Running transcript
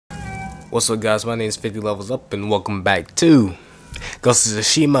What's up, guys? My name is 50 Levels Up, and welcome back to Ghost of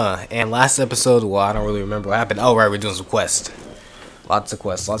Tsushima. And last episode, well, I don't really remember what happened. Oh, right, we're doing some quests. Lots of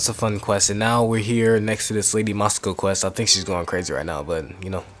quests, lots of fun quests. And now we're here next to this Lady Moscow quest. I think she's going crazy right now, but, you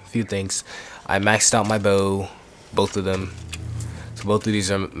know, a few things. I maxed out my bow, both of them. So both of these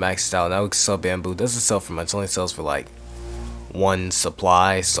are maxed out. Now we can sell bamboo. Doesn't sell for much. It only sells for, like, one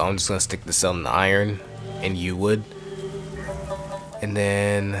supply. So I'm just going to stick to selling the iron and yew wood. And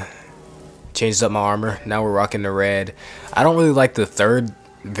then changed up my armor. Now we're rocking the red. I don't really like the third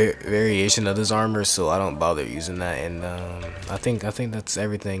variation of this armor, so I don't bother using that. And I think that's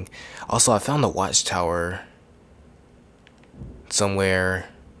everything. Also, I found the watchtower somewhere.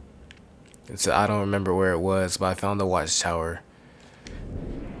 I don't remember where it was, but I found the watchtower,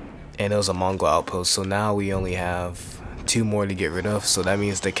 and it was a Mongol outpost. So now we only have 2 more to get rid of. So that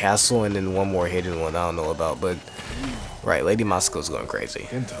means the castle and then 1 more hidden one I don't know about. But right, Lady Moscow's going crazy.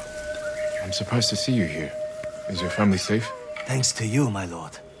 I'm surprised to see you here. Is your family safe? Thanks to you, my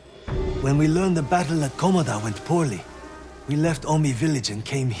lord. When we learned the battle at Komoda went poorly, we left Omi village and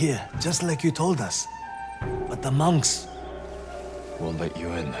came here, just like you told us. But the monks Won't let you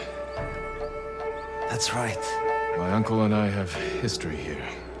in. That's right. My uncle and I have history here.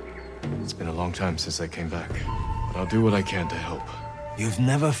 It's been a long time since I came back, but I'll do what I can to help. You've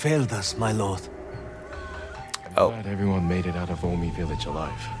never failed us, my lord. I'm glad everyone made it out of Omi village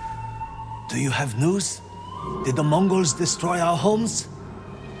alive. Do you have news? Did the Mongols destroy our homes?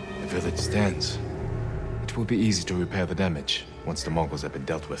 The village stands. It will be easy to repair the damage once the Mongols have been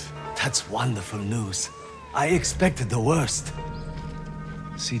dealt with. That's wonderful news. I expected the worst.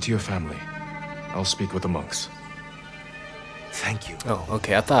 See to your family. I'll speak with the monks. Thank you. Oh,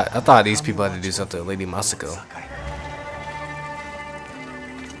 okay. I thought these people had to do something with Lady Moscow.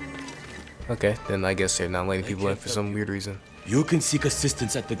 Okay, then I guess they're not letting people in for some weird reason. You can seek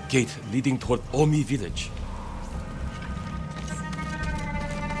assistance at the gate leading toward Omi village.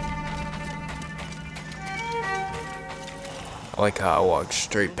 I like how I walked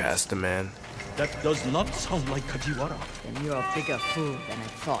straight past the man. That does not sound like Kajiwara. Then you're a bigger fool than I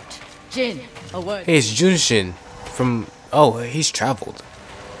thought. Jin, a word. Hey, it's Junshin from... Oh, he's traveled.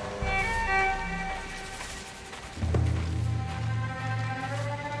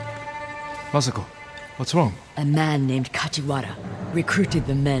 Masako, what's wrong? A man named Kajiwara recruited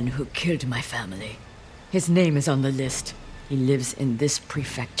the men who killed my family. His name is on the list. He lives in this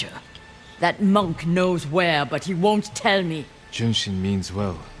prefecture. That monk knows where, but he won't tell me. Junshin means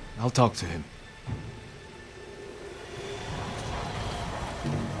well. I'll talk to him.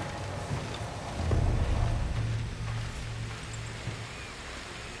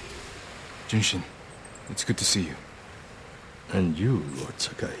 Junshin, it's good to see you. And you, Lord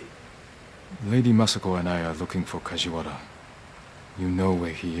Sakai. Lady Masako and I are looking for Kajiwara. You know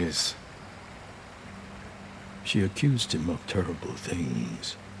where he is. She accused him of terrible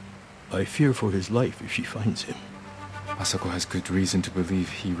things. I fear for his life if she finds him. Masako has good reason to believe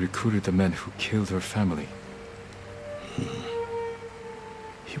he recruited the men who killed her family.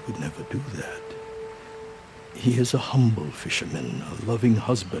 He would never do that. He is a humble fisherman, a loving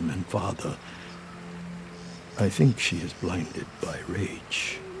husband and father. I think she is blinded by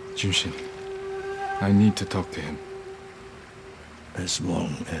rage. Junshin, I need to talk to him. As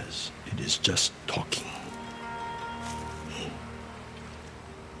long as it is just talking.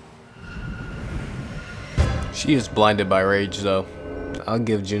 She is blinded by rage, though. I'll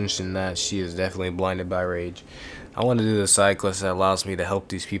give Junshin that. She is definitely blinded by rage. I want to do the side quest that allows me to help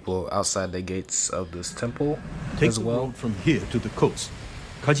these people outside the gates of this temple as well. Take the road from here to the coast.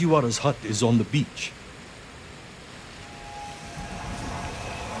 Kajiwara's hut is on the beach.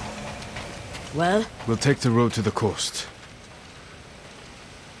 Well, We'll take the road to the coast.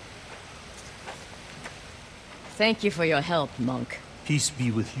 thank you for your help, monk. Peace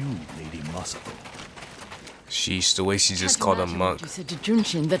be with you, Lady Masako. Sheesh, the way she just called him Imagine monk. what you said to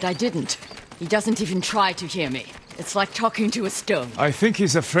Junshin that I didn't. He doesn't even try to hear me. It's like talking to a stone. I think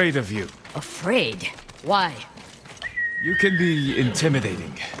he's afraid of you. Afraid? Why? You can be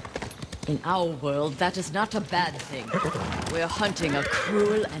intimidating. In our world, that is not a bad thing. We're hunting a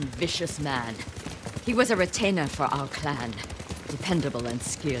cruel and vicious man. He was a retainer for our clan. Dependable and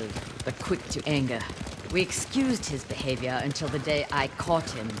skilled, but quick to anger. We excused his behavior until the day I caught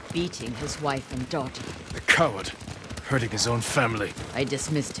him beating his wife and daughter. The coward, hurting his own family. I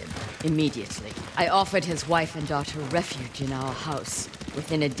dismissed him immediately. I offered his wife and daughter refuge in our house.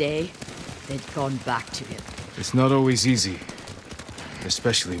 Within a day, they'd gone back to him. It's not always easy,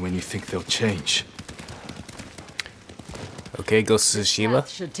 especially when you think they'll change. Okay, Ghost of Tsushima. Path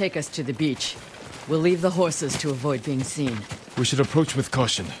should take us to the beach. We'll leave the horses to avoid being seen. We should approach with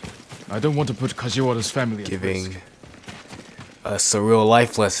caution. I don't want to put Kajiwara's family at risk. Giving us a real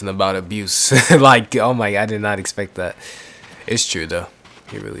life lesson about abuse. Like, oh my, I did not expect that. It's true though.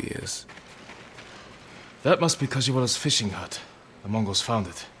 It really is. That must be Kajiwara's fishing hut. The Mongols found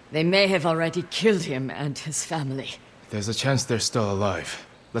it. They may have already killed him and his family. There's a chance they're still alive.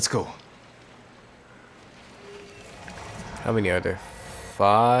 Let's go. How many are there?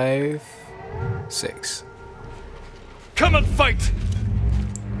 5, 6. Come and fight!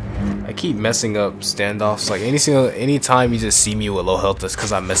 I keep messing up standoffs. Like any time you just see me with low health, that's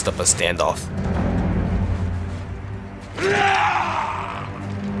because I messed up a standoff.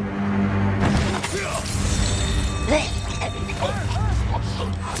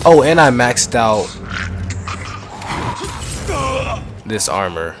 Oh, and I maxed out this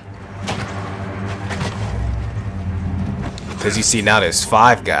armor. Because you see now there's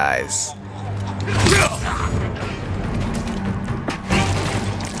 5 guys.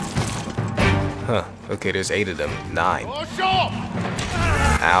 Huh. Okay, there's 8 of them. 9.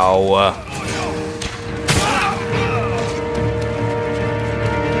 Ow.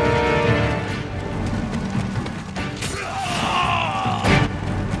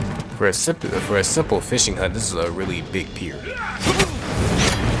 For a simple fishing hut, this is a really big pier.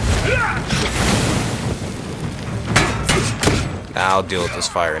 I'll deal with this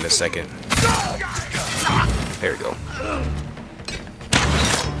fire in a second. There we go.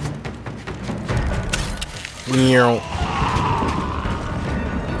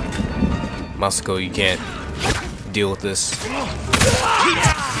 Masako, you can't deal with this.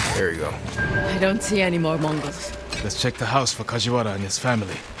 There we go. I don't see any more Mongols. Let's check the house for Kajiwara and his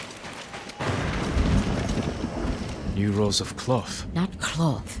family. New rolls of cloth. Not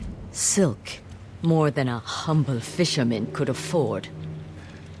cloth, silk. More than a humble fisherman could afford.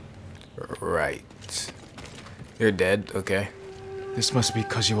 Right. You're dead, okay. This must be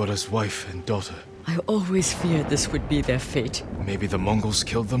Kajiwara's wife and daughter. I always feared this would be their fate. Maybe the Mongols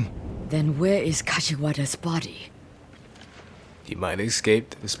killed them? Then where is Kajiwara's body? He might have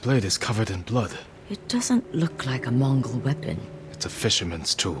escaped. This blade is covered in blood. It doesn't look like a Mongol weapon. It's a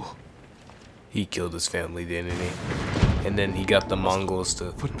fisherman's tool. He killed his family, didn't he? And then he got the Mongols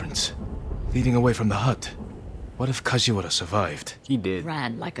to... Footprints. Leading away from the hut. What if Kajiwara survived? He did.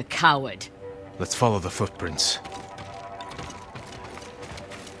 Ran like a coward. Let's follow the footprints.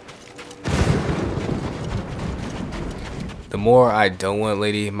 The more I don't want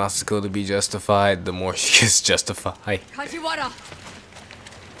Lady Masako to be justified, the more she gets justified. Kajiwara!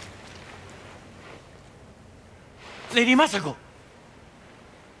 Lady Masako!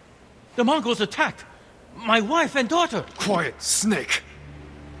 The Mongols attacked my wife and daughter. Quiet, snake!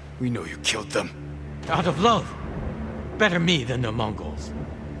 We know you killed them. Out of love. Better me than the Mongols.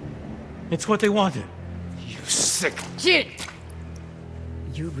 It's what they wanted. You sick... Jin!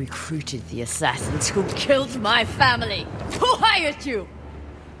 You recruited the assassins who killed my family. Who hired you?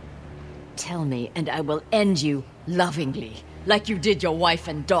 Tell me, and I will end you lovingly, like you did your wife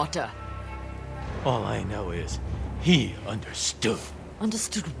and daughter. All I know is, he understood.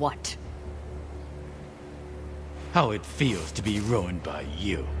 Understood what? How it feels to be ruined by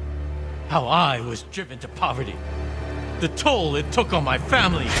you. How I was driven to poverty. The toll it took on my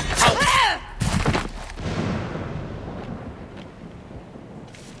family.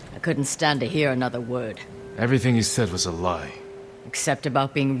 I couldn't stand to hear another word. Everything he said was a lie. Except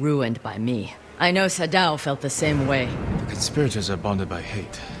about being ruined by me. I know Sadao felt the same way. The conspirators are bonded by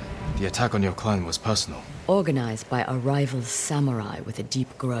hate. The attack on your clan was personal. Organized by a rival samurai with a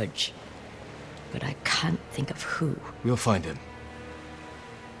deep grudge. But I can't think of who. We'll find him.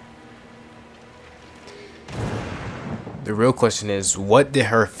 The real question is, what did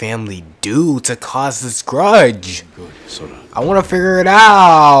her family do to cause this grudge? Good, Sora. I want to figure it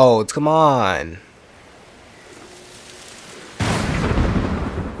out. Come on.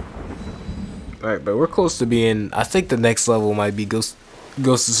 Alright, but we're close to being... I think the next level might be Ghost of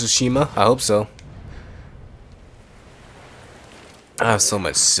Tsushima. I hope so. I have so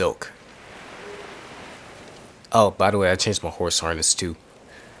much silk. Oh, by the way, I changed my horse harness too.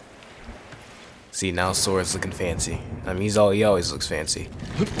 See, now Sora's looking fancy. I mean, he always looks fancy.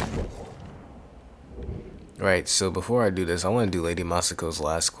 Right, so before I do this, I want to do Lady Masako's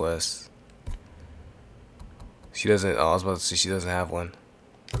last quest. She doesn't... Oh, I was about to say she doesn't have one.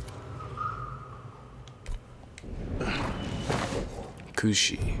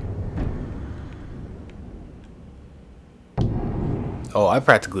 Kushi. Oh, I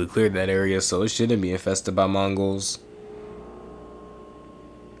practically cleared that area, so it shouldn't be infested by Mongols.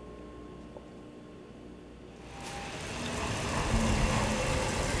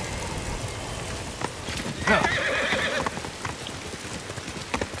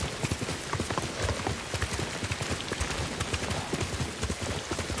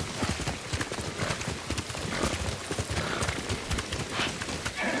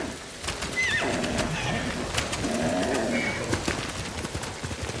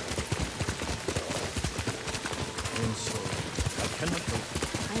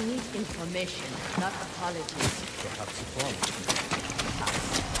 information, not apologies.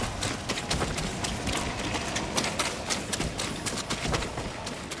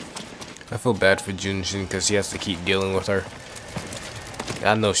 I feel bad for Junjin because he has to keep dealing with her.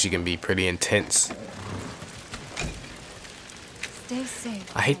 I know she can be pretty intense. Stay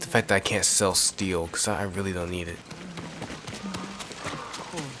safe. I hate the fact that I can't sell steel because I really don't need it.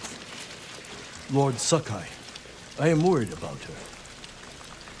 Lord Sakai, I am worried about her.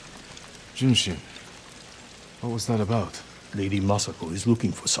 Junshin, what was that about? Lady Masako is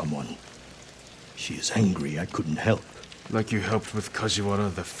looking for someone. She is angry I couldn't help. Like you helped with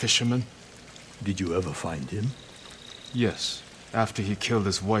Kajiwara the fisherman? Did you ever find him? Yes, after he killed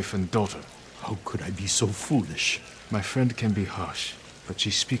his wife and daughter. How could I be so foolish? My friend can be harsh, but she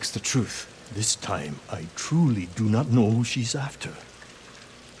speaks the truth. This time, I truly do not know who she's after.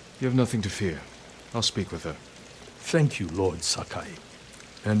 You have nothing to fear. I'll speak with her. Thank you, Lord Sakai.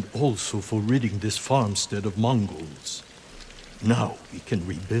 And also for ridding this farmstead of Mongols. Now we can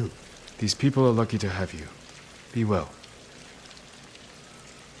rebuild. These people are lucky to have you. Be well.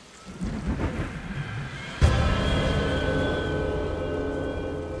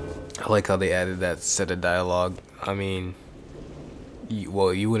 I like how they added that set of dialogue. I mean, you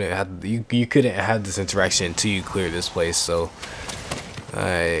wouldn't have you couldn't have this interaction until you clear this place, so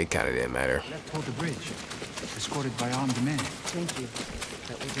it kind of didn't matter. Left toward the bridge, escorted by armed men. Thank you.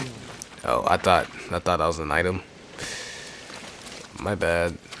 That will be all. Oh, I thought that was an item. My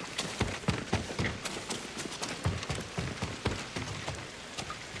bad.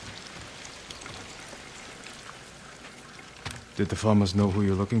 Did the farmers know who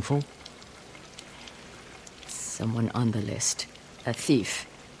you're looking for? Someone on the list. A thief.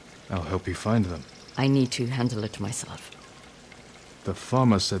 I'll help you find them. I need to handle it myself. The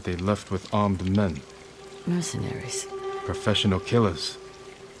farmers said they left with armed men. Mercenaries. Professional killers.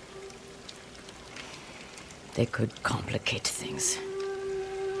 They could complicate things.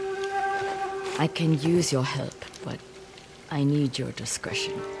 I can use your help, but I need your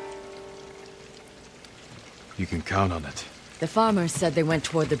discretion. You can count on it. The farmers said they went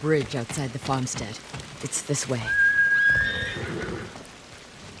toward the bridge outside the farmstead. It's this way.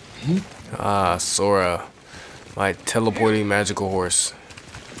 Ah, Sora. My teleporting magical horse.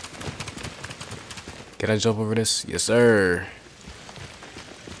 Can I jump over this? Yes, sir.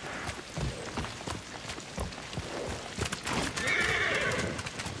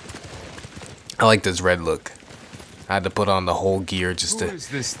 I like this red look. I had to put on the whole gear just to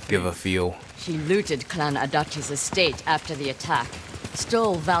give a feel. She looted Clan Adachi's estate after the attack.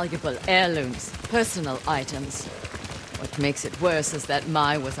 Stole valuable heirlooms, personal items. What makes it worse is that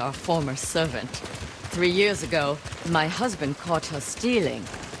Mai was our former servant. 3 years ago, my husband caught her stealing.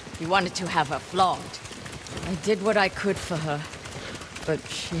 He wanted to have her flogged. I did what I could for her, but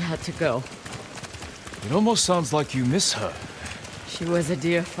she had to go. It almost sounds like you miss her. She was a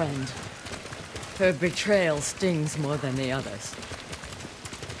dear friend. Her betrayal stings more than the others.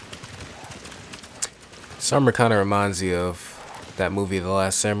 Summer kind of reminds you of that movie, The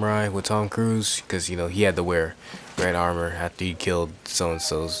Last Samurai, with Tom Cruise, because you know he had to wear red armor after he killed so and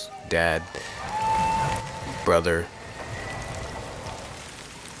so's dad, brother,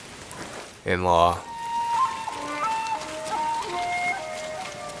 in-law.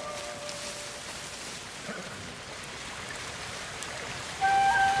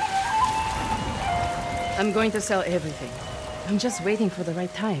 I'm going to sell everything. I'm just waiting for the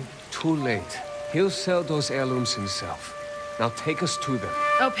right time. Too late. He'll sell those heirlooms himself. Now take us to them.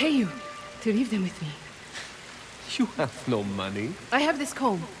 I'll pay you to leave them with me. You have no money. I have this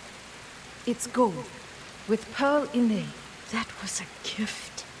comb. It's gold, with pearl inlay. That was a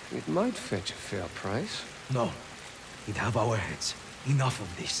gift. It might fetch a fair price. No. We'd have our heads. Enough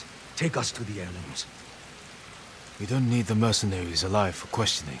of this. Take us to the heirlooms. We don't need the mercenaries alive for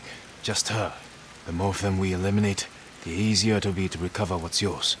questioning. Just her. The more of them we eliminate, the easier it'll be to recover what's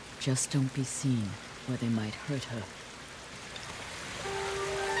yours. Just don't be seen, or they might hurt her.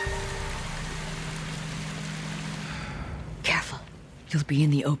 Careful. You'll be in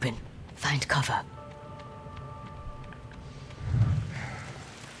the open. Find cover.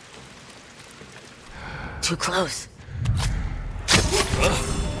 Too close.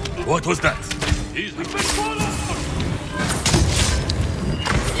 What was that?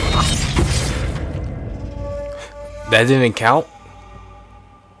 That didn't count?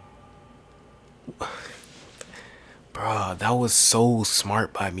 Bruh, that was so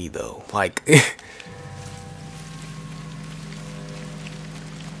smart by me though. Like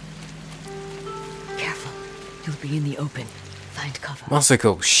Careful. You'll be in the open. Find cover.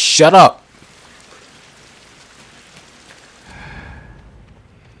 Masako, shut up.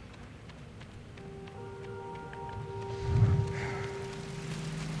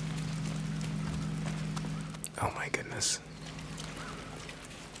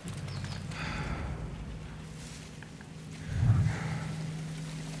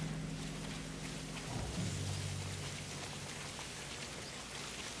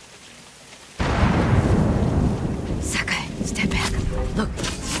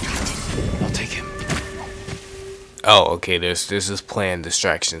 Oh, okay. There's just planned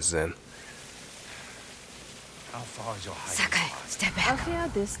distractions then. How far is your hiding? Sakai, step back. A fair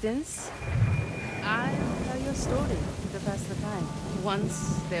distance. I'll tell your story to pass the time.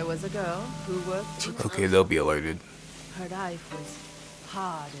 Once there was a girl who worked. Okay, they'll be alerted. Her life was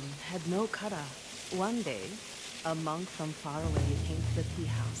hard and had no cutter. One day, a monk from far away came to the tea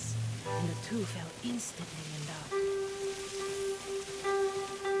house, and the two fell instantly in love.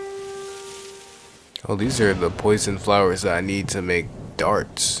 Oh, these are the poison flowers that I need to make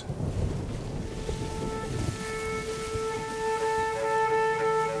darts.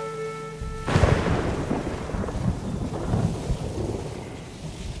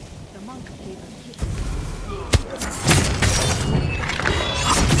 The monk gave a kiss.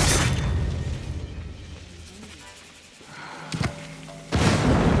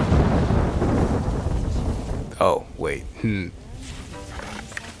 Oh, wait.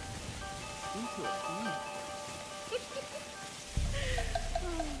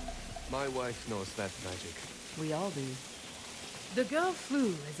 My wife knows that magic. We all do. The girl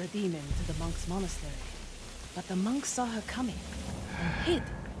flew as a demon to the monk's monastery, but the monk saw her coming and hid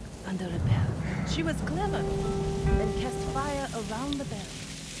under a bell. She was clever, then cast fire around the bell,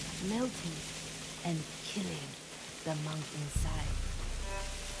 melting and killing the monk inside.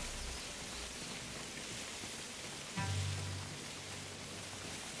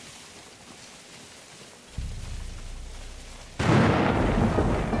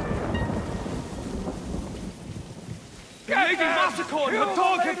 Her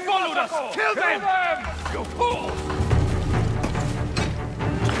dog had followed us! Kill them! You fool!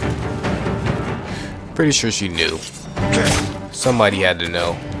 Pretty sure she knew. Somebody had to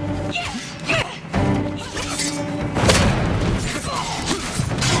know.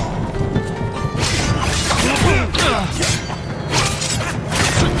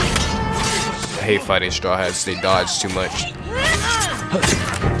 I hate fighting straw hats, they dodge too much.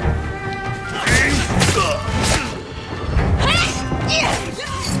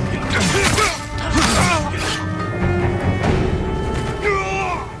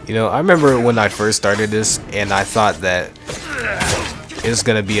 You know, I remember when I first started this and I thought that it was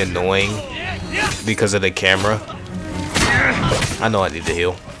gonna be annoying because of the camera. I know I need to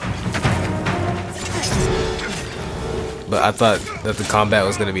heal. But I thought that the combat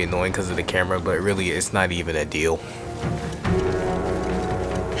was gonna be annoying because of the camera, but really it's not even a deal.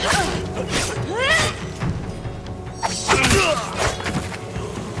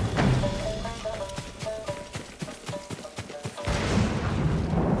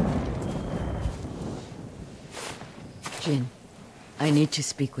 Jin, I need to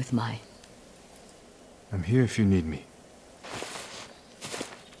speak with Mai. I'm here if you need me.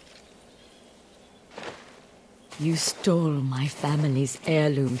 You stole my family's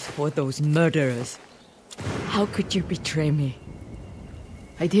heirlooms for those murderers. How could you betray me?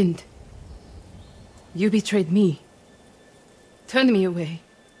 I didn't. You betrayed me. Turned me away.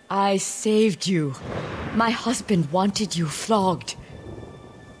 I saved you. My husband wanted you flogged.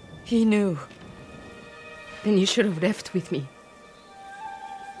 He knew. Then you should have left with me.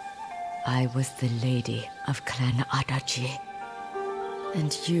 I was the lady of Clan Adachi,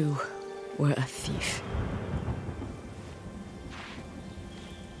 and you were a thief.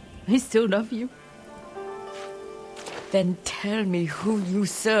 I still love you. Then tell me who you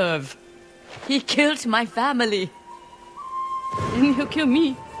serve. He killed my family. And he'll kill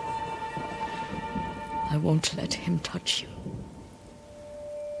me. I won't let him touch you.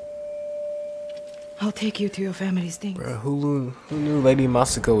 I'll take you to your family's things. Bro, who knew Lady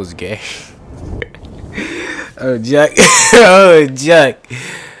Masako was gay? Oh, Jack. Oh, Jack.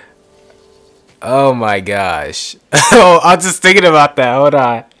 Oh my gosh. Oh, I'm just thinking about that. Hold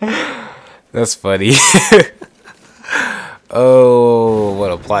on. That's funny. Oh,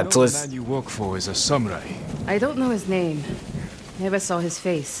 what a plot twist. The man you work for is a samurai. I don't know his name. Never saw his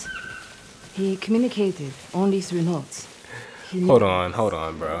face. He communicated only through notes. Hold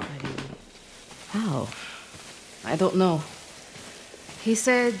on, bro. How? I don't know. He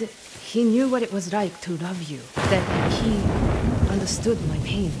said he knew what it was like to love you. That he understood my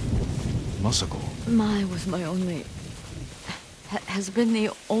pain. Masako. Mai was my only... has been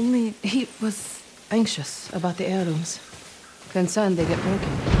the only... He was anxious about the heirlooms. Concerned they get broken.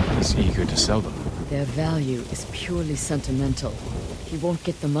 He's eager to sell them. Their value is purely sentimental. He won't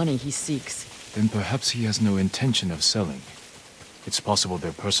get the money he seeks. Then perhaps he has no intention of selling. It's possible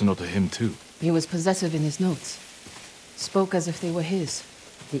they're personal to him too. He was possessive in his notes. Spoke as if they were his.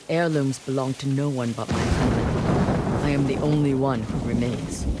 The heirlooms belong to no one but my family. I am the only one who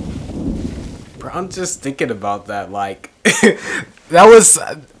remains. Bro, I'm just thinking about that, like... that was...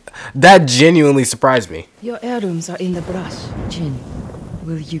 That genuinely surprised me. Your heirlooms are in the brush. Jin,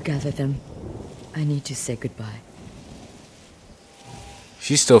 will you gather them? I need to say goodbye.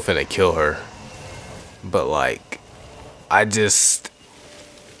 She's still finna kill her. But like, I just...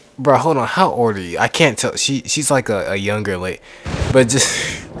 Bro, hold on. How old are you? I can't tell. She's like a younger lady. But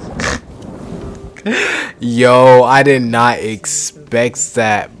just... Yo, I did not expect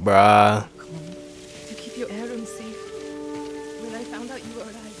that, bruh. To keep your heirlooms safe. When I found out you were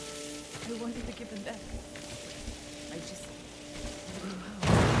alive, I wanted to give them back. I just didn't know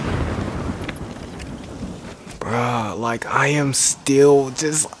how. Bruh, like, I am still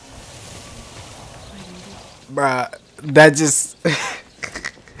just... Bruh, that just...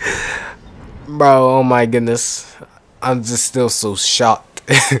 Bro, oh my goodness. I'm just still so shocked.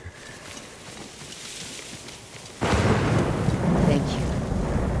 Thank you.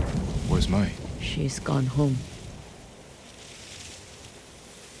 Where's Mai? She's gone home.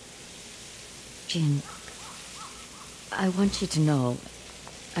 Jin, I want you to know,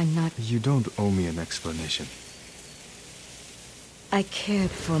 I'm not... You don't owe me an explanation. I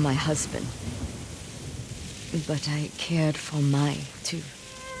cared for my husband. But I cared for Mai, too.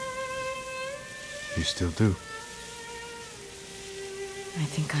 You still do? I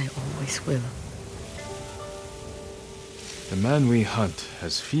think I always will. The man we hunt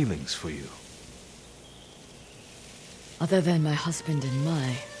has feelings for you. Other than my husband and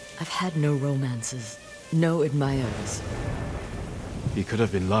Mai, I've had no romances, no admirers. He could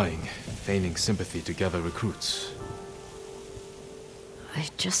have been lying, feigning sympathy to gather recruits. I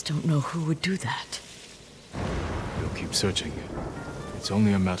just don't know who would do that. We'll keep searching. It's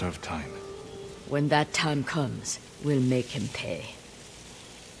only a matter of time. When that time comes, we'll make him pay.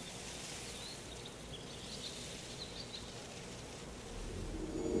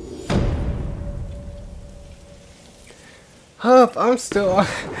 Huff, I'm still...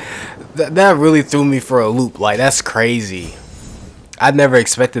 that really threw me for a loop. Like, that's crazy. I never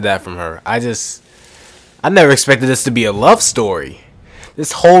expected that from her. I never expected this to be a love story.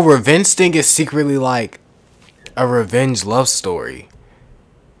 This whole revenge thing is secretly like a revenge love story.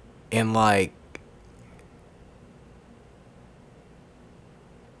 And like...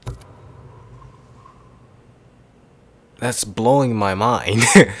 That's blowing my mind.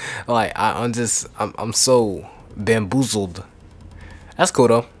 Like, I'm so bamboozled. That's cool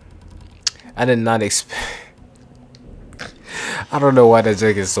though. I did not expect... I don't know why that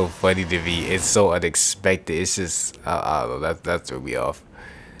joke is so funny to me. It's so unexpected. It's just... I don't know. That threw me off.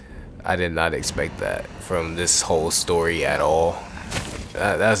 I did not expect that from this whole story at all.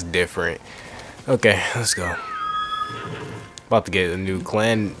 That's different. Okay, let's go. About to get a new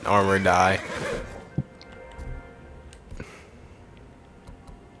clan armor die.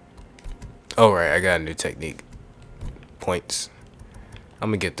 Oh right, I got a new technique. Points. I'm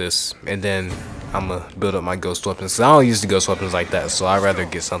gonna get this, and then I'm gonna build up my ghost weapons. I don't use the ghost weapons like that, so I'd rather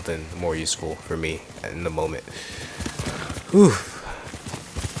get something more useful for me in the moment. Whew.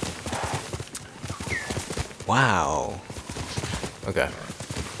 Wow. Okay.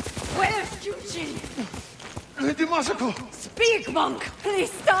 Where's Junshin? Speak, monk!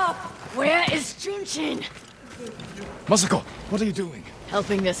 Please stop! Where is Junshin? Masako, what are you doing?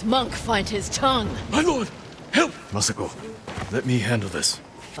 Helping this monk find his tongue. My lord, help! Masako, let me handle this.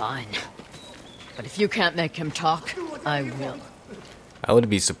 Fine. But if you can't make him talk, I will. I would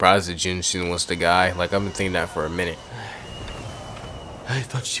be surprised if Junshin was the guy. Like, I've been thinking that for a minute. I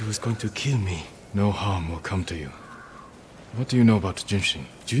thought she was going to kill me. No harm will come to you. What do you know about Junshin?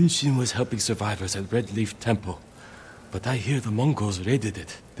 Junshin was helping survivors at Red Leaf Temple. But I hear the Mongols raided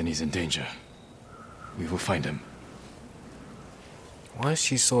it. Then he's in danger. We will find him. Why is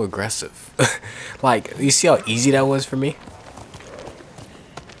she so aggressive? Like, you see how easy that was for me?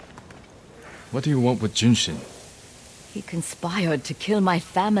 What do you want with Junshin? He conspired to kill my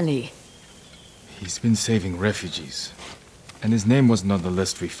family. He's been saving refugees. And his name wasn't on the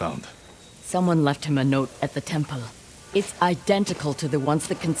list we found. Someone left him a note at the temple. It's identical to the ones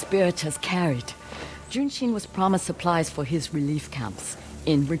the conspirators carried. Junshin was promised supplies for his relief camps.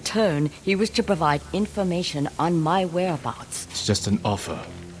 In return, he was to provide information on my whereabouts. It's just an offer.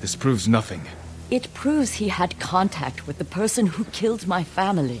 This proves nothing. It proves he had contact with the person who killed my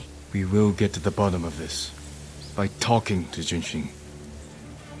family. We will get to the bottom of this. By talking to Junshin.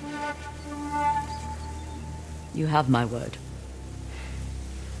 You have my word.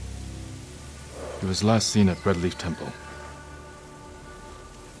 He was last seen at Red Leaf Temple.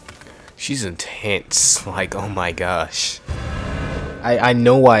 She's intense. Like, oh my gosh. I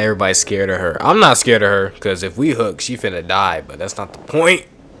know why everybody's scared of her. I'm not scared of her, because if we hook, she finna die. But that's not the point.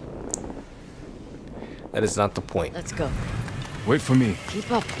 That is not the point. Let's go. Wait for me.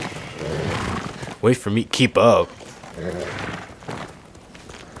 Keep up. Wait for me. Keep up.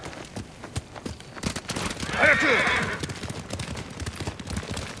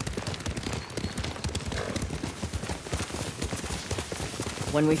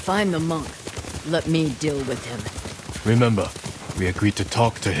 When we find the monk, let me deal with him. Remember, we agreed to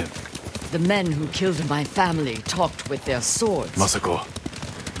talk to him. The men who killed my family talked with their swords. Masako,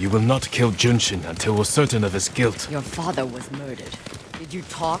 you will not kill Junshin until we're certain of his guilt. Your father was murdered. Did you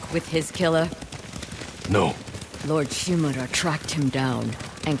talk with his killer? No. Lord Shimura tracked him down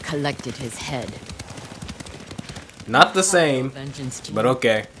and collected his head. Not the same, Vengeance to but you.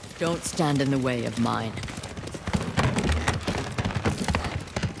 okay. Don't stand in the way of mine.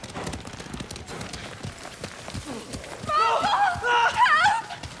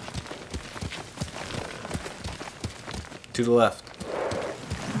 To the left.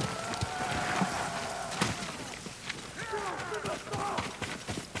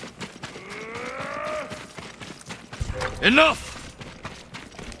 Enough!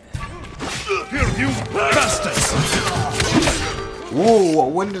 Here, you bastards! Whoa,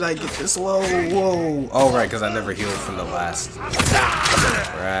 when did I get this low? Whoa. Oh, right, because I never healed from the last.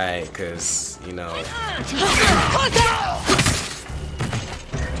 Right, because, you know.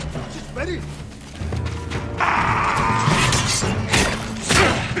 Ready?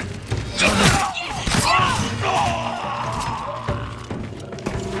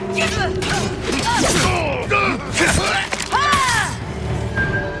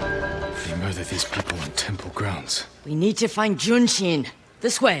 They murdered these people on temple grounds. We need to find Junshin.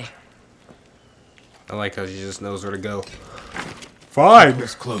 This way. I like how she just knows where to go. Fine.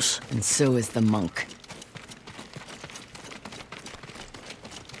 It's close. And so is the monk.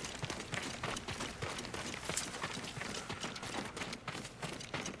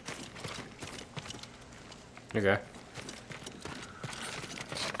 Okay.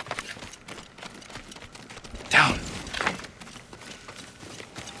 Down.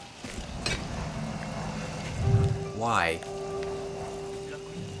 Why?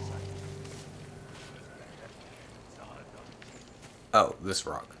 Oh, this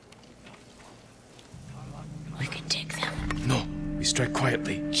rock. We could take them. No, we strike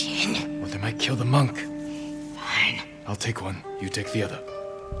quietly. Jin. Or they might kill the monk. Fine. I'll take one, you take the other.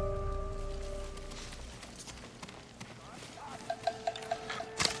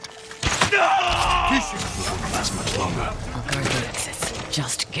 It won't last much longer. I'll guard the exits.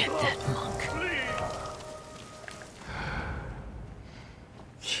 Just get that monk.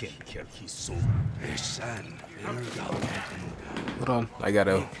 Hold on, I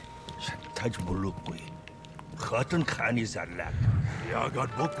gotta.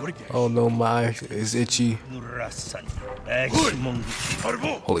 Oh no, my eye is itchy.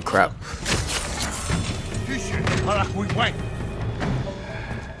 Holy crap.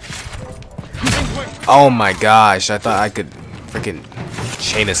 Oh my gosh, I thought I could freaking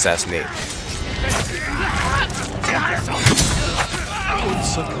chain assassinate.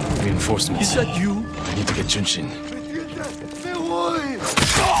 Reinforcements. Is that you? I need to get Junshin.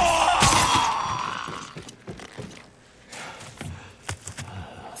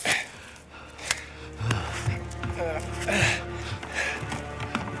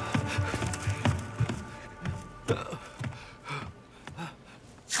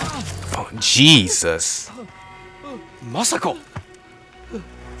 Oh, Jesus. Masako!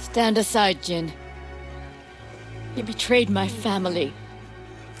 Stand aside, Jin. You betrayed my family.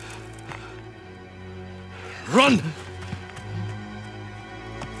 Run!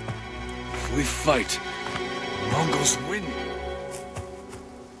 If we fight, Mongols win.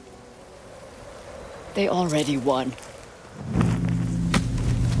 They already won.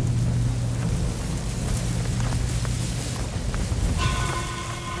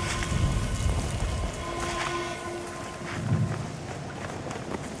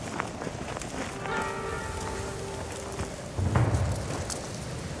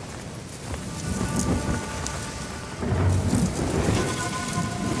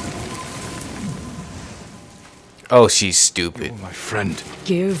 Oh, she's stupid. Oh, my friend.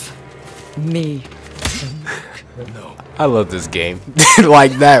 Give me. No. I love this game.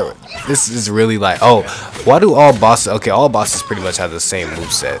 Like that. This is really like, oh, why do all bosses, okay, all bosses pretty much have the same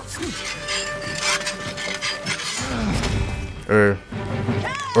moveset.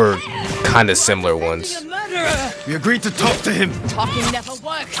 Or kind of similar ones. We agreed to talk to him. Talking never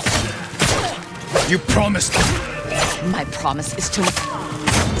works. You promised. My promise is to...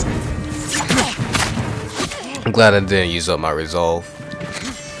 I'm glad I didn't use up my resolve.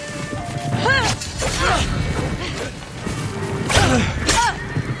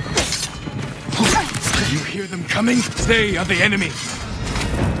 You hear them coming? They are the enemy.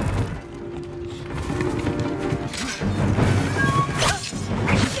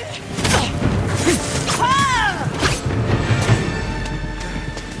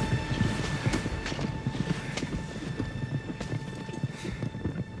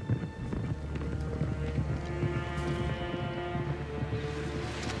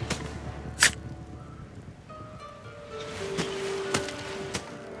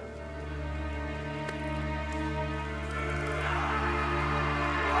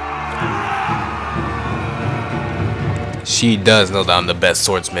 She does know that I'm the best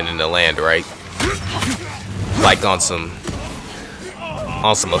swordsman in the land, right? Like on some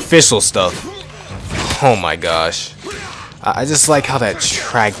official stuff. Oh my gosh. I just like how that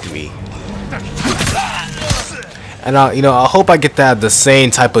tracked me. And I hope I get to have the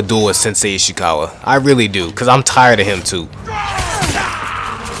same type of duel as Sensei Ishikawa. I really do, cause I'm tired of him too.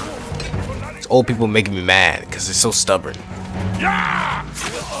 It's old people making me mad, cause they're so stubborn.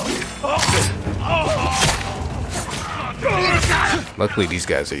 Luckily, these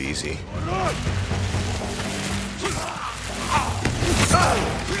guys are easy.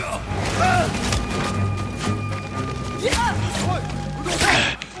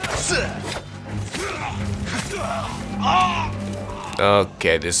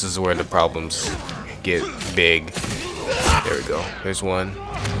 Okay, this is where the problems get big. There we go. There's one.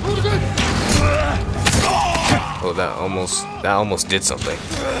 Oh, that almost did something.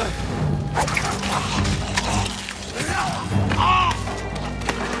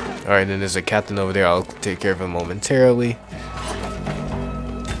 Alright, then there's a captain over there. I'll take care of him momentarily.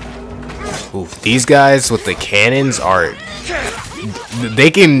 Oof, these guys with the cannons are...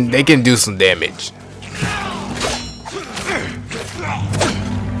 They can do some damage.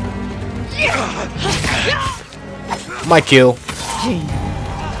 My kill.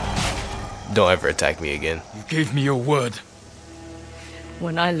 Don't ever attack me again. You gave me your word.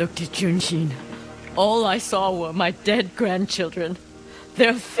 When I looked at Junshin, all I saw were my dead grandchildren.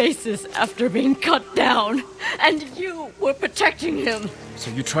 Their faces after being cut down. And you were protecting him.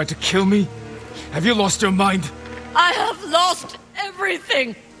 So you tried to kill me? Have you lost your mind? I have lost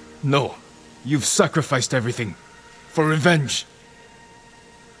everything. No. You've sacrificed everything. For revenge.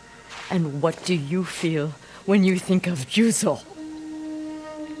 And what do you feel when you think of Juzo?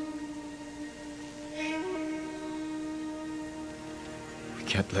 We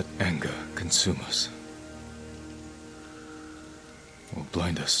can't let anger consume us. Or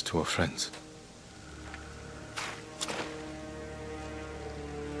blind us to our friends.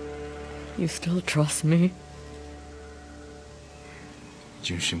 You still trust me?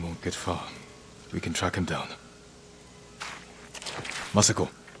 Junshin won't get far. We can track him down. Masako.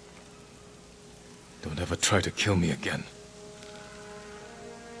 Don't ever try to kill me again.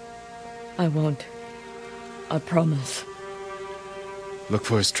 I won't. I promise. Look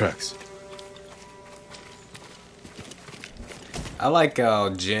for his tracks. I like how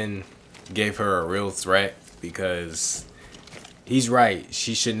Jin gave her a real threat, because he's right.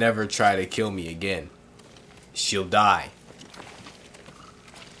 She should never try to kill me again. She'll die.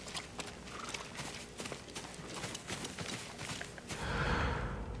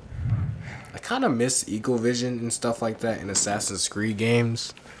 I kind of miss Eagle Vision and stuff like that in Assassin's Creed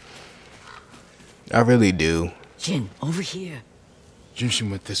games. I really do. Jin, over here. Junshin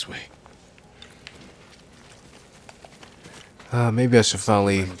went this way. Maybe I should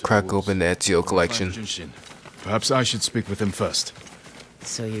finally crack open the Ezio collection. Perhaps I should speak with him first.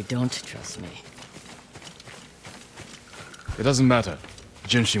 So you don't trust me? It doesn't matter.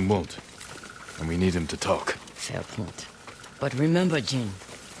 Junshin won't. And we need him to talk. Fair point. But remember, Jin,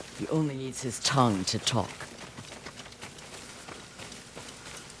 he only needs his tongue to talk.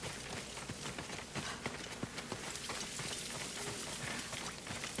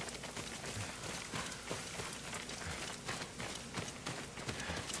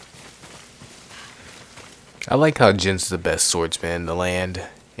 I like how Jin's the best swordsman in the land,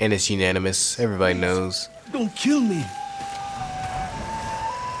 and it's unanimous. Everybody knows. Don't kill me.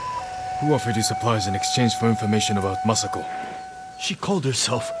 Who offered you supplies in exchange for information about Masako? She called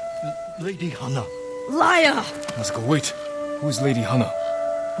herself Lady Hana. Liar! Masako, wait. Who's Lady Hana?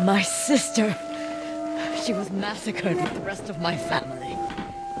 My sister. She was massacred with the rest of my family.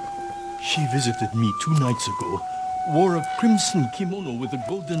 She visited me 2 nights ago, wore a crimson kimono with a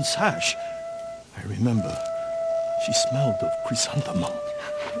golden sash. I remember. She smelled of chrysanthemum.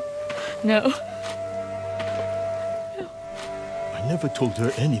 No. I never told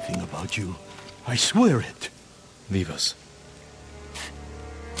her anything about you. I swear it. Leave us.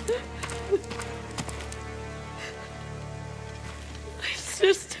 My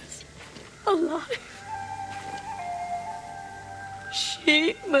sister's alive.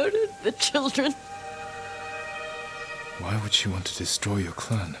 murdered the children. Why would she want to destroy your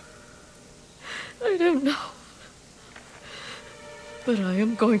clan? I don't know. But I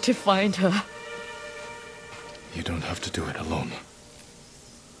am going to find her. You don't have to do it alone.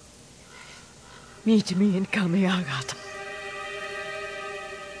 Meet me in Kamiagata.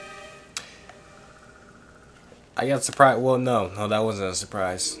 I got surprised. Well, no, that wasn't a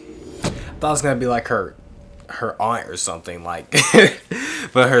surprise. I thought it was gonna be like her aunt or something, like.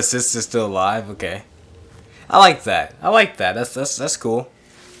 But her sister's still alive. Okay, I like that. That's cool.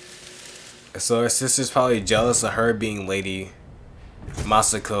 So her sister's probably jealous of her being Lady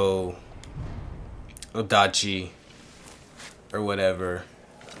Masako Odachi or whatever.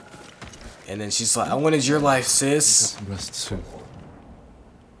 And then she's like, I wanted your life, sis. Rest soon.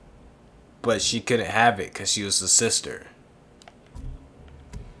 But she couldn't have it because she was the sister.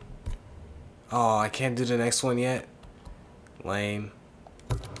 Oh, I can't do the next one yet? Lame.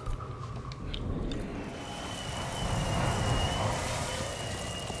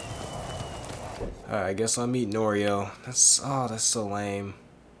 Alright, I guess I'll meet Norio. That's so lame.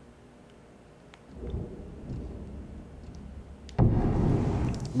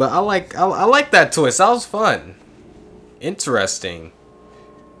 But I like that twist. That was fun. Interesting.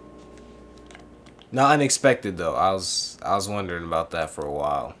 Not unexpected though. I was wondering about that for a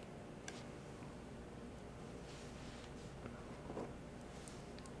while.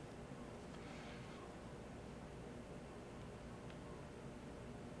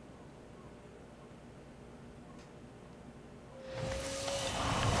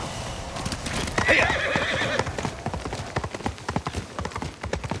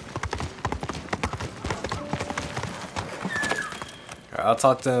 I'll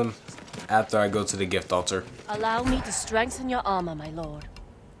talk to him after I go to the gift altar. Allow me to strengthen your armor, my lord.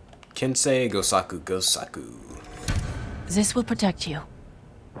 Kensei Gosaku Gosaku. This will protect you.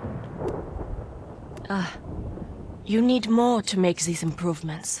 You need more to make these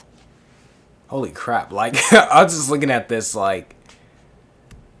improvements. Holy crap, like, I was just looking at this, like,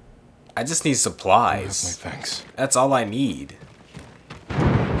 I just need supplies. My thanks. That's all I need.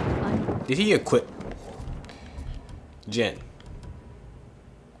 Did he equip Jin?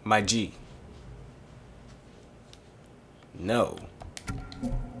 My G. No.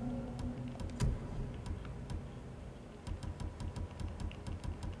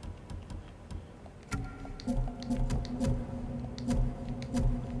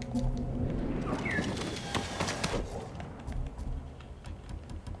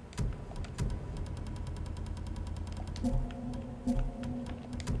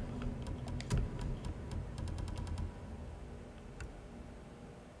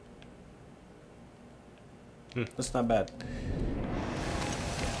 That's not bad.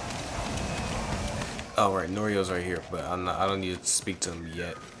 Oh right, Norio's right here, but I don't need to speak to him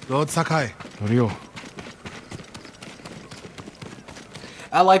yet. Lord Sakai. Norio.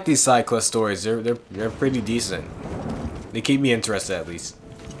 I like these side quest stories. They're pretty decent. They keep me interested at least.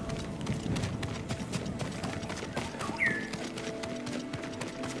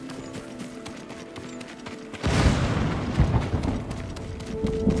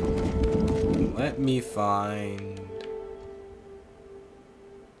 Let me find...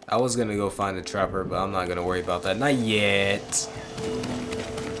 I was gonna go find the trapper, but I'm not gonna worry about that. Not yet.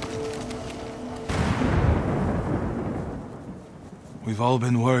 We've all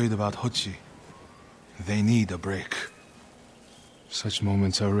been worried about Hochi. They need a break. Such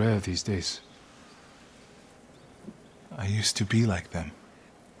moments are rare these days. I used to be like them.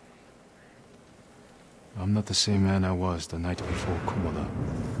 I'm not the same man I was the night before Komoda.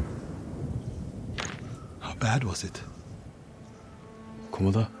 How bad was it?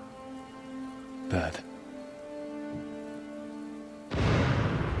 Komoda? Bad.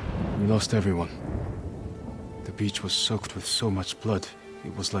 We lost everyone. The beach was soaked with so much blood,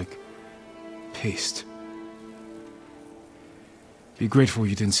 it was like paste. Be grateful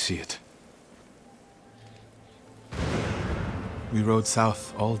you didn't see it. We rode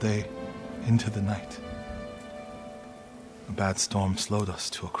south all day, into the night. A bad storm slowed us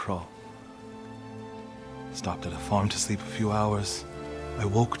to a crawl. Stopped at a farm to sleep a few hours. I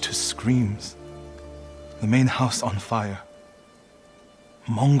woke to screams. The main house on fire.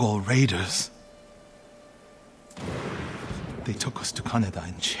 Mongol raiders. They took us to Kaneda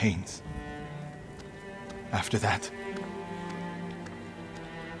in chains. After that,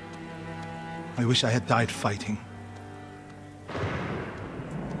 I wish I had died fighting.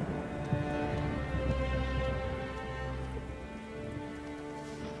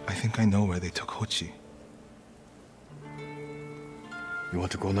 I think I know where they took Hochi. You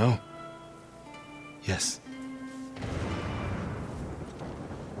want to go now? Yes.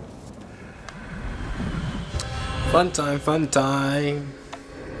 Fun time, fun time.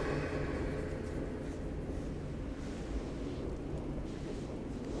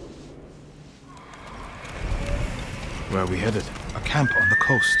 Where are we headed? A camp on the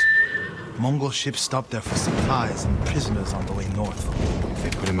coast. Mongol ships stopped there for supplies and prisoners on the way north. If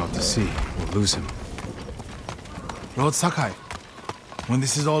they put him out to sea, we'll lose him. Lord Sakai, when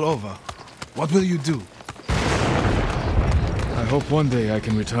this is all over, what will you do? I hope one day I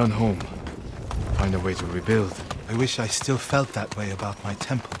can return home. Find a way to rebuild. I wish I still felt that way about my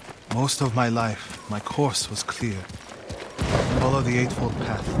temple. Most of my life, my course was clear. Follow the Eightfold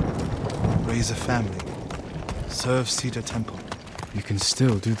Path. Raise a family. Serve Cedar Temple. You can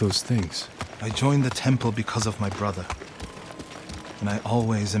still do those things. I joined the temple because of my brother. And I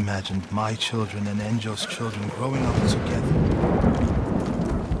always imagined my children and Enjo's children growing up together.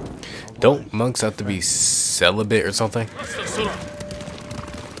 Don't monks have to be celibate or something?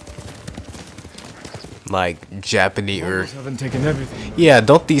 Like Japanese or... haven't taken everything. Yeah,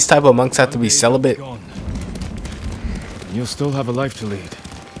 don't these type of monks have to be celibate? You'll still have a life to lead.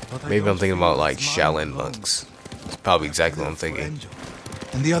 Maybe I'm thinking about like Shaolin monks. That's probably exactly what I'm thinking.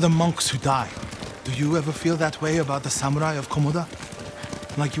 And the other monks who died. Do you ever feel that way about the samurai of Komoda?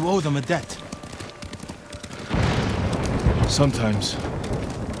 Like you owe them a debt? Sometimes.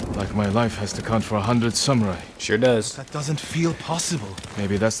 Like my life has to count for 100 samurai. Sure does. That doesn't feel possible.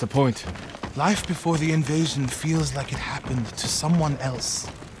 Maybe that's the point. Life before the invasion feels like it happened to someone else.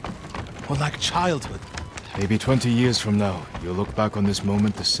 Or like childhood. Maybe 20 years from now, you'll look back on this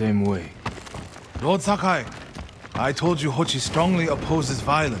moment the same way. Lord Sakai, I told you Hochi strongly opposes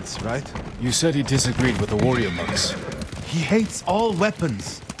violence, right? You said he disagreed with the warrior monks. He hates all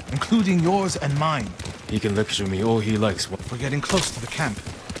weapons, including yours and mine. He can lecture me all he likes. We're getting close to the camp.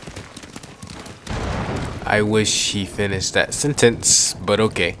 I wish he finished that sentence, but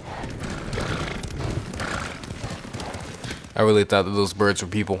okay. I really thought that those birds were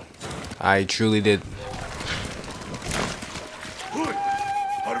people. I truly did.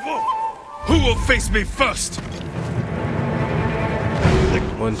 Who will face me first?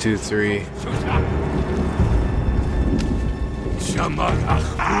 1, 2, 3.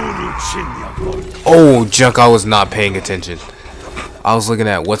 Oh, junk! I was not paying attention. I was looking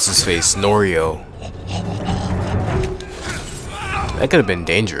at what's his face, Norio. That could have been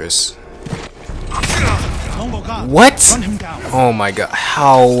dangerous. What? Oh my god!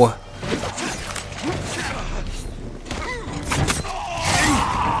 How?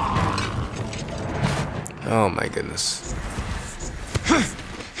 Oh my goodness.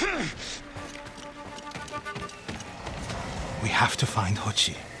 We have to find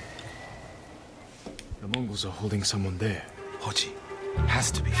Hochi. The Mongols are holding someone there. Hochi.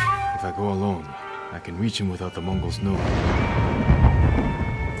 Has to be. If I go alone, I can reach him without the Mongols knowing.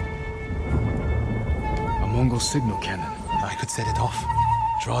 A Mongol signal cannon. I could set it off.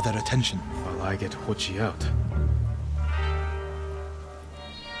 Draw their attention. While I get Hochi out.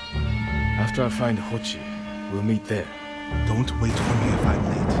 After I find Hochi, we'll meet there. Don't wait for me if I'm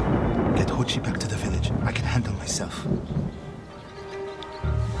late. Get Hochi back to the village. I can handle myself.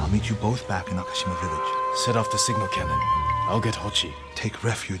 I'll meet you both back in Akashima village. Set off the signal cannon. I'll get Hochi. Take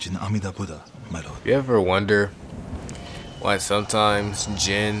refuge in Amida Buddha, my lord. You ever wonder why sometimes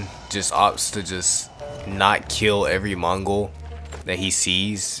Jin just opts to just not kill every Mongol that he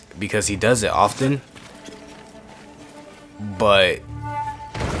sees? Because he does it often, but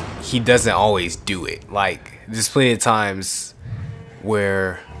he doesn't always do it. Like, there's plenty of times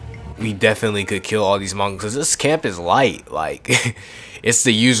where we definitely could kill all these Mongols, because this camp is light. Like, it's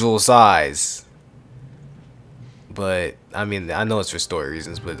the usual size. But, I mean, I know it's for story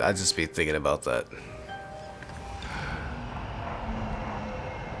reasons, but I just be thinking about that.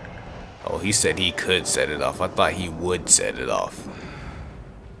 Oh, he said he could set it off. I thought he would set it off.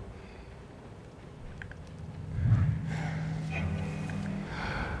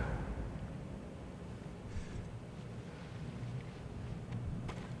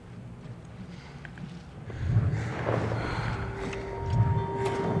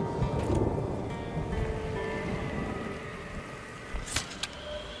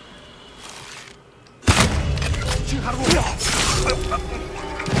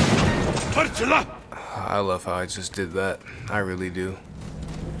 I love how I just did that. I really do.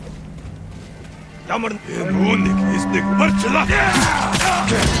 I'm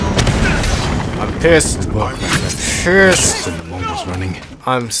pissed. I'm pissed. The Mongols running.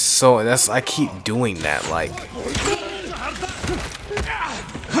 I'm so I keep doing that, like.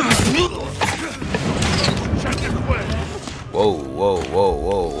 Whoa, whoa, whoa,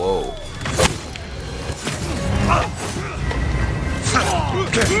 whoa, whoa.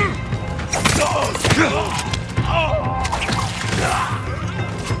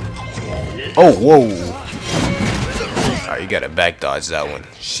 Oh, whoa. Alright, you gotta back dodge that one.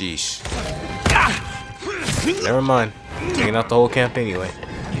 Sheesh. Never mind. Taking out the whole camp anyway.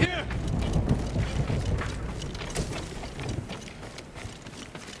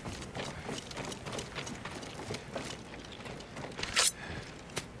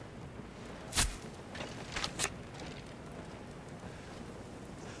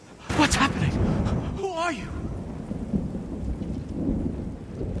 What's happening? Who are you?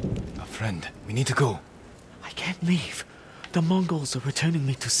 A friend. We need to go. I can't leave. The Mongols are returning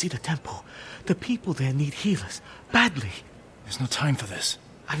me to see the temple. The people there need healers. Badly. There's no time for this.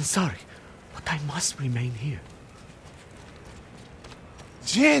 I'm sorry, but I must remain here.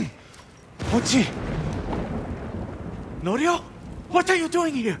 Jin! Hochi! Norio? What are you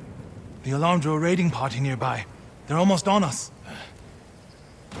doing here? The alarmed a raiding party nearby. They're almost on us.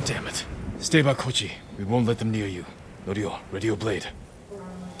 Damn it. Stay back, Hochi. We won't let them near you. Norio, ready your blade.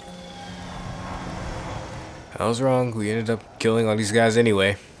 I was wrong. We ended up killing all these guys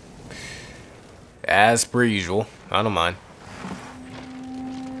anyway. As per usual. I don't mind.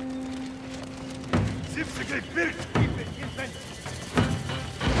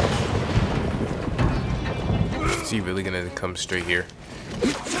 Is he really gonna come straight here?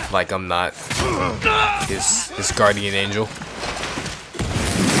 Like I'm not his guardian angel.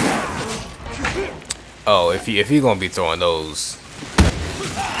 Oh, if he gonna be throwing those.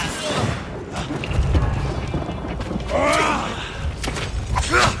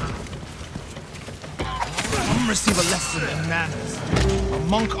 Come receive a lesson in manners. A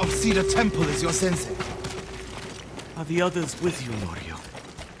monk of Cedar Temple is your sensei. Are the others with you, Norio?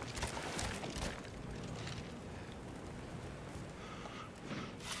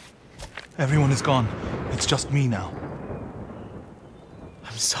 Everyone is gone. It's just me now.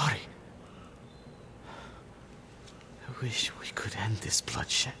 I'm sorry. I wish we could end this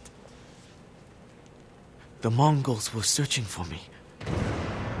bloodshed. The Mongols were searching for me.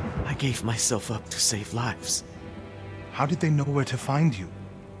 I gave myself up to save lives. How did they know where to find you?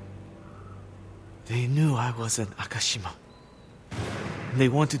 They knew I was an Akashima. And they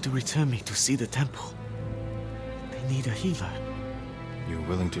wanted to return me to see the temple. They need a healer. You're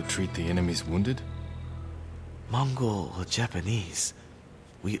willing to treat the enemy's wounded? Mongol or Japanese,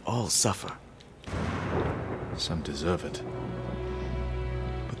 we all suffer. Some deserve it.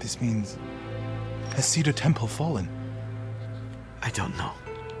 But this means... Has Cedar Temple fallen? I don't know.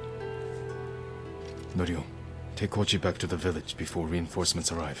 Norio, take Hochi back to the village before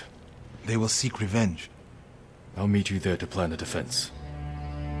reinforcements arrive. They will seek revenge. I'll meet you there to plan a defense.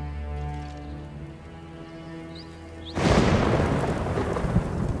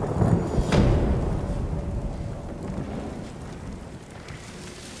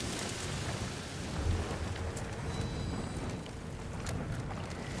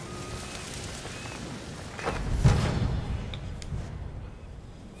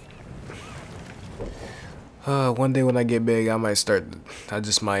 One day when I get big, I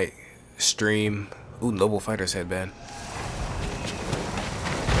just might stream. Ooh, Noble Fighter's headband.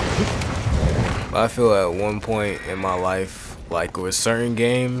 I feel at one point in my life, like with certain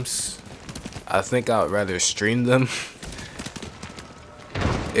games, I think I would rather stream them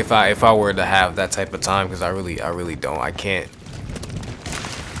if I were to have that type of time, because I really don't. I can't.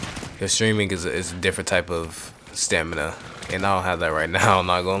 Because streaming is a different type of stamina, and I don't have that right now. I'm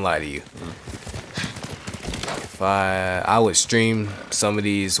not gonna lie to you. If I would stream some of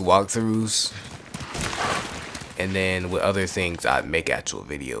these walkthroughs, and then with other things I'd make actual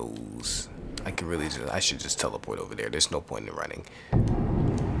videos. I should just teleport over there. There's no point in running.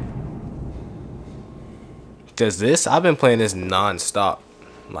 Because I've been playing this non-stop.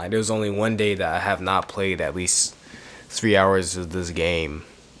 Like, there's only one day that I have not played at least 3 hours of this game,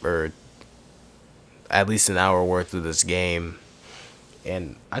 or at least an hour worth of this game,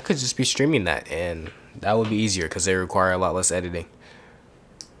 and I could just be streaming that, and that would be easier because they require a lot less editing.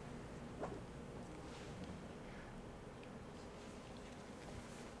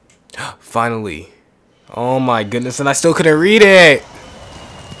 Finally. Oh my goodness, and I still couldn't read it.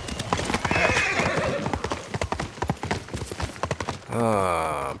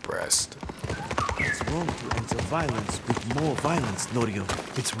 Breast. It's wrong to enter violence with more violence, Norio.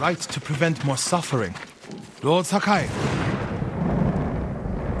 It's right to prevent more suffering. Lord Sakai.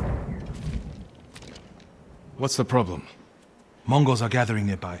 What's the problem? Mongols are gathering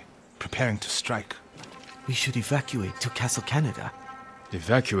nearby, preparing to strike. We should evacuate to Castle Canada.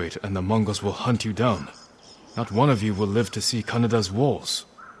 Evacuate and the Mongols will hunt you down. Not one of you will live to see Kanada's walls.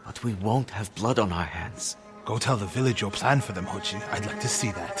 But we won't have blood on our hands. Go tell the village your plan for them, Hochi. I'd like to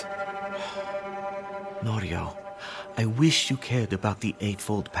see that. Norio, I wish you cared about the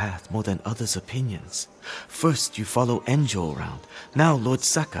Eightfold Path more than others' opinions. First, you follow Enjo around, now Lord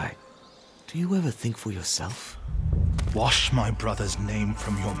Sakai. Do you ever think for yourself? Wash my brother's name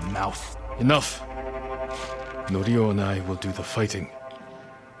from your mouth. Enough! Norio and I will do the fighting.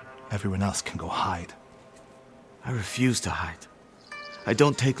 Everyone else can go hide. I refuse to hide. I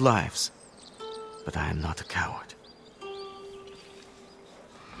don't take lives, but I am not a coward.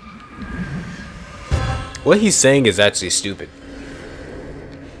 What he's saying is actually stupid.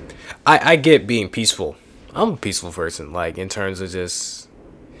 I get being peaceful. I'm a peaceful person, like, in terms of just...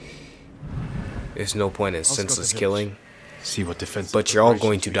 There's no point in senseless killing. See what defense. But you're all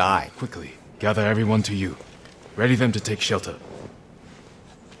going to die. Quickly, gather everyone to you. Ready them to take shelter.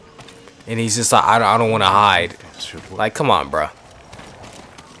 And he's just like, I don't want to hide. Like, come on, bruh.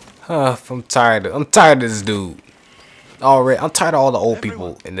 I'm tired of this dude. Already, I'm tired of all the old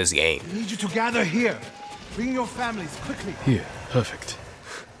people in this game. I need you to gather here. Bring your families quickly. Here, perfect.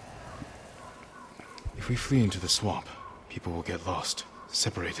 If we flee into the swamp, people will get lost,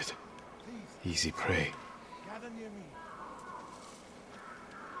 separated. Easy prey.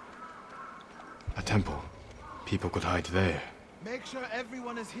 A temple. People could hide there. Make sure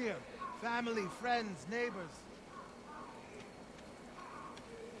everyone is here. Family, friends, neighbors.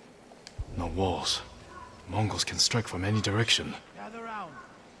 No walls. Mongols can strike from any direction. Gather round.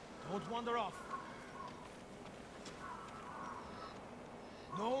 Don't wander off.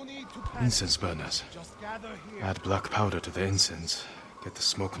 No need to panic. Incense burners. Just gather here. Add black powder to the incense. Get the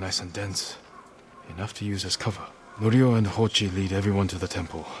smoke nice and dense. Enough to use as cover. Norio and Hochi lead everyone to the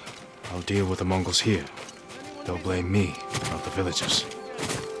temple. I'll deal with the Mongols here. They'll blame me, not the villagers.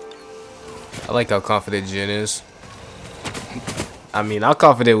 I like how confident Jin is. I mean, I'm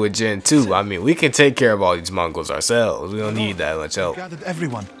confident with Jin too. I mean, we can take care of all these Mongols ourselves. We don't need that much help. Gathered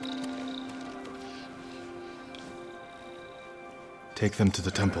everyone. Take them to the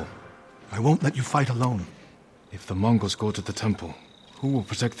temple. I won't let you fight alone. If the Mongols go to the temple, who will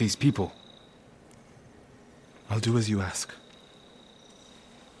protect these people? I'll do as you ask.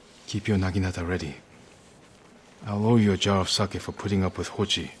 Keep your naginata ready. I'll owe you a jar of sake for putting up with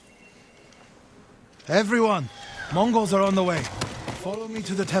Hochi. Everyone! Mongols are on the way. Follow me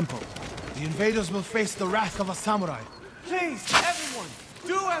to the temple. The invaders will face the wrath of a samurai. Please, everyone,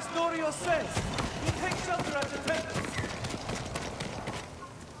 do as Norio says. We'll take shelter at the temple.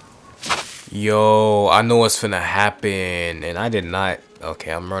 Yo, I know what's finna happen, and I did not.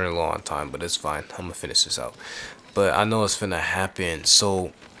 Okay, I'm running low on time, but it's fine. I'm gonna finish this out. But I know what's finna happen.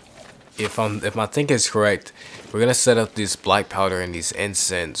 So, if my thinking is correct, we're gonna set up this black powder and these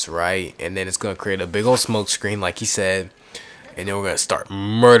incense, right? And then it's gonna create a big old smoke screen, like he said. And then we're gonna start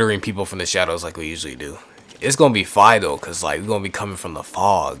murdering people from the shadows, like we usually do. It's gonna be fine though, cause like we're gonna be coming from the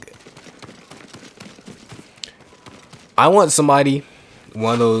fog. I want somebody,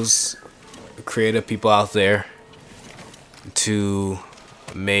 one of those creative people out there, to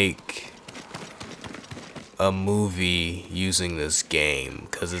make a movie using this game,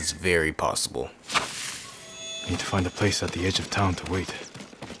 because it's very possible. Need to find a place at the edge of town to wait.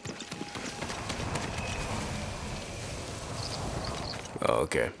 Oh,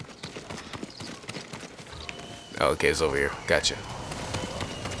 okay. Oh, okay, it's over here. Gotcha.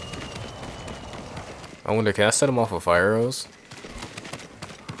 I wonder, can I set them off with fire arrows?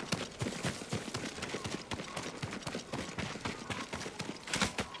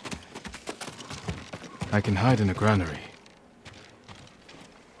 I can hide in a granary.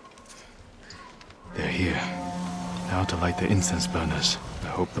 They're here. Now to light the incense burners. I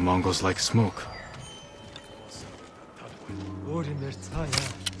hope the Mongols like smoke.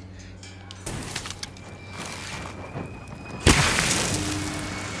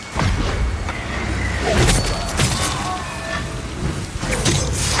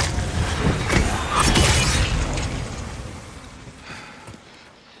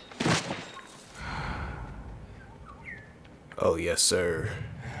 Oh, yes, sir.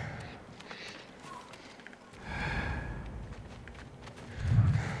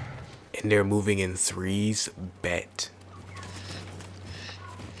 And they're moving in threes. Bet.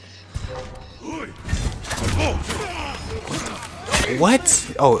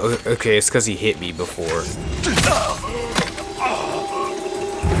 What? Oh, okay. It's because he hit me before.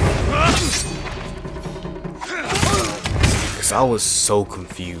 Because I was so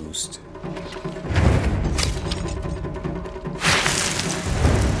confused.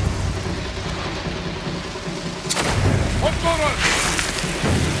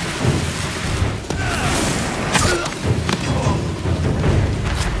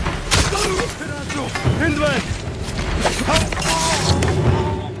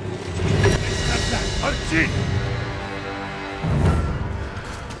 Jin!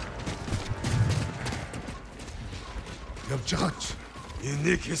 Yapacak.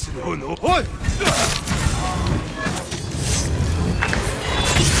 Yine kesin onu. Hold!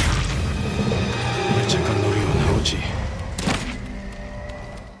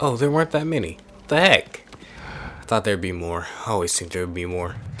 Oh, there weren't that many. What the heck? I thought there'd be more. I always think there would be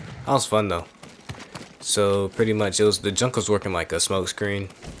more. That was fun though. So pretty much the junk was working like a smoke screen.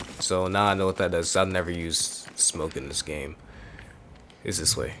 So now I know what that does. I've never used smoke in this game. It's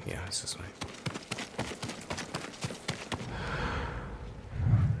this way. Yeah, it's this way.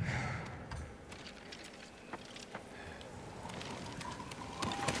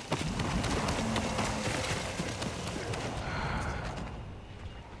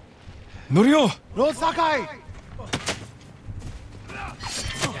 Norio! Lord Sakai!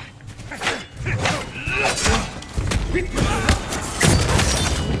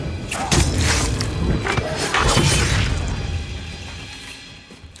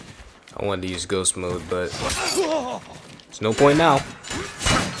 I wanted to use ghost mode, but there's no point now.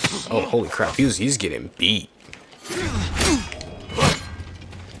 Oh, holy crap. He's getting beat.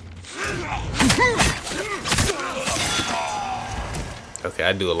 Okay,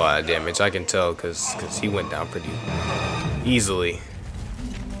 I do a lot of damage. I can tell because he went down pretty easily.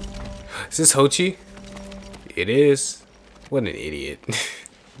 Is this Hochi? It is. What an idiot.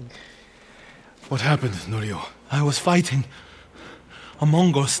 What happened, Norio? I was fighting. A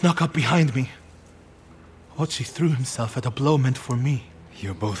Mongol snuck up behind me. Hochi threw himself at a blow meant for me.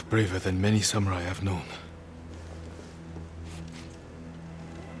 You're both braver than many samurai I've known.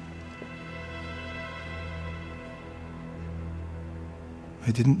 I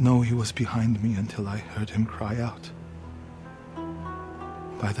didn't know he was behind me until I heard him cry out.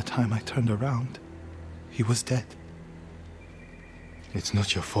 By the time I turned around, he was dead. It's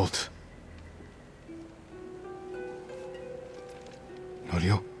not your fault.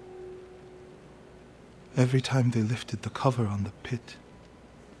 Norio? Every time they lifted the cover on the pit,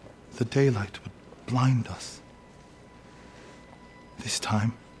 the daylight would blind us. This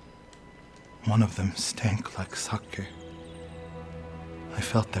time, one of them stank like sake. I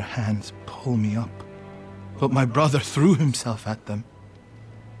felt their hands pull me up, but my brother threw himself at them.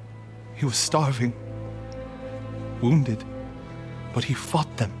 He was starving, wounded, but he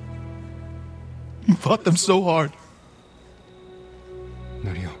fought them. He fought them so hard.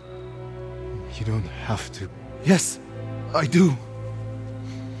 Norio, you don't have to. Yes, I do.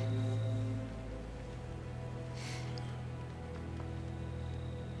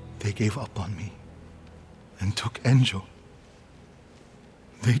 They gave up on me and took Enjo.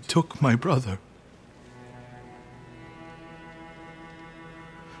 They took my brother.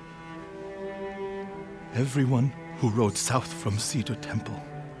 Everyone who rode south from Cedar Temple.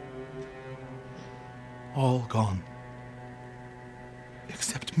 All gone.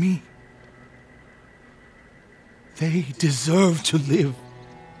 Except me. They deserve to live.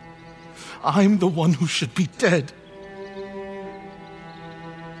 I'm the one who should be dead.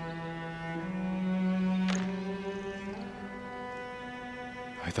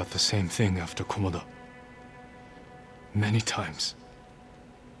 I thought the same thing after Komoda. Many times.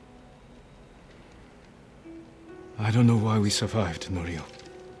 I don't know why we survived, Norio.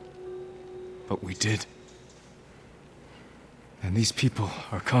 But we did. And these people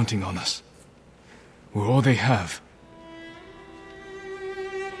are counting on us. We're all they have.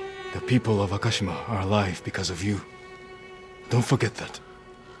 The people of Akashima are alive because of you. Don't forget that.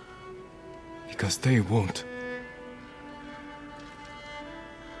 Because they won't.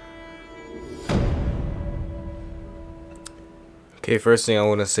 Okay, first thing I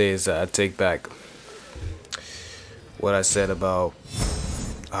want to say is that I take back what I said about...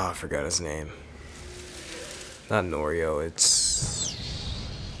 Oh, I forgot his name. Not Norio, it's...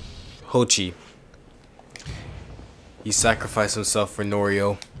 Hochi. He sacrificed himself for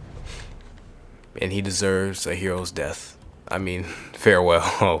Norio. And he deserves a hero's death. I mean, farewell.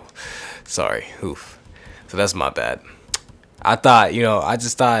 Oh, sorry. Oof. So that's my bad. I thought, you know, I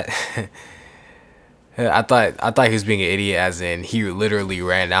just thought... I thought he was being an idiot, as in he literally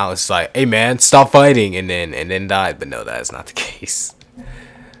ran out. It's like, hey man, stop fighting, and then died. But no, that's not the case.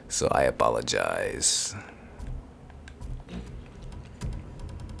 So I apologize.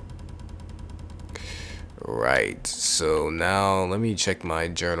 Right. So now let me check my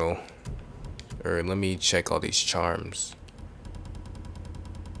journal, or let me check all these charms.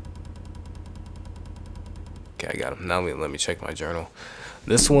 Okay, I got them. Now let me check my journal.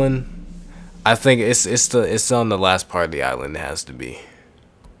 This one. I think it's on the last part of the island. It has to be.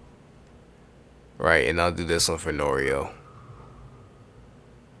 Right, and I'll do this one for Norio.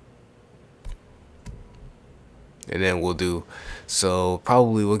 and then we'll do. So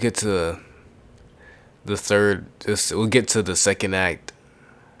probably we'll get to the third. We'll get to the second act.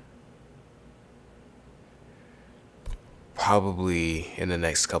 Probably in the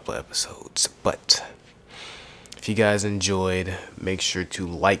next couple episodes. But if you guys enjoyed, make sure to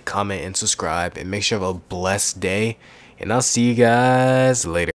like, comment, and subscribe, and make sure you have a blessed day. And I'll see you guys later.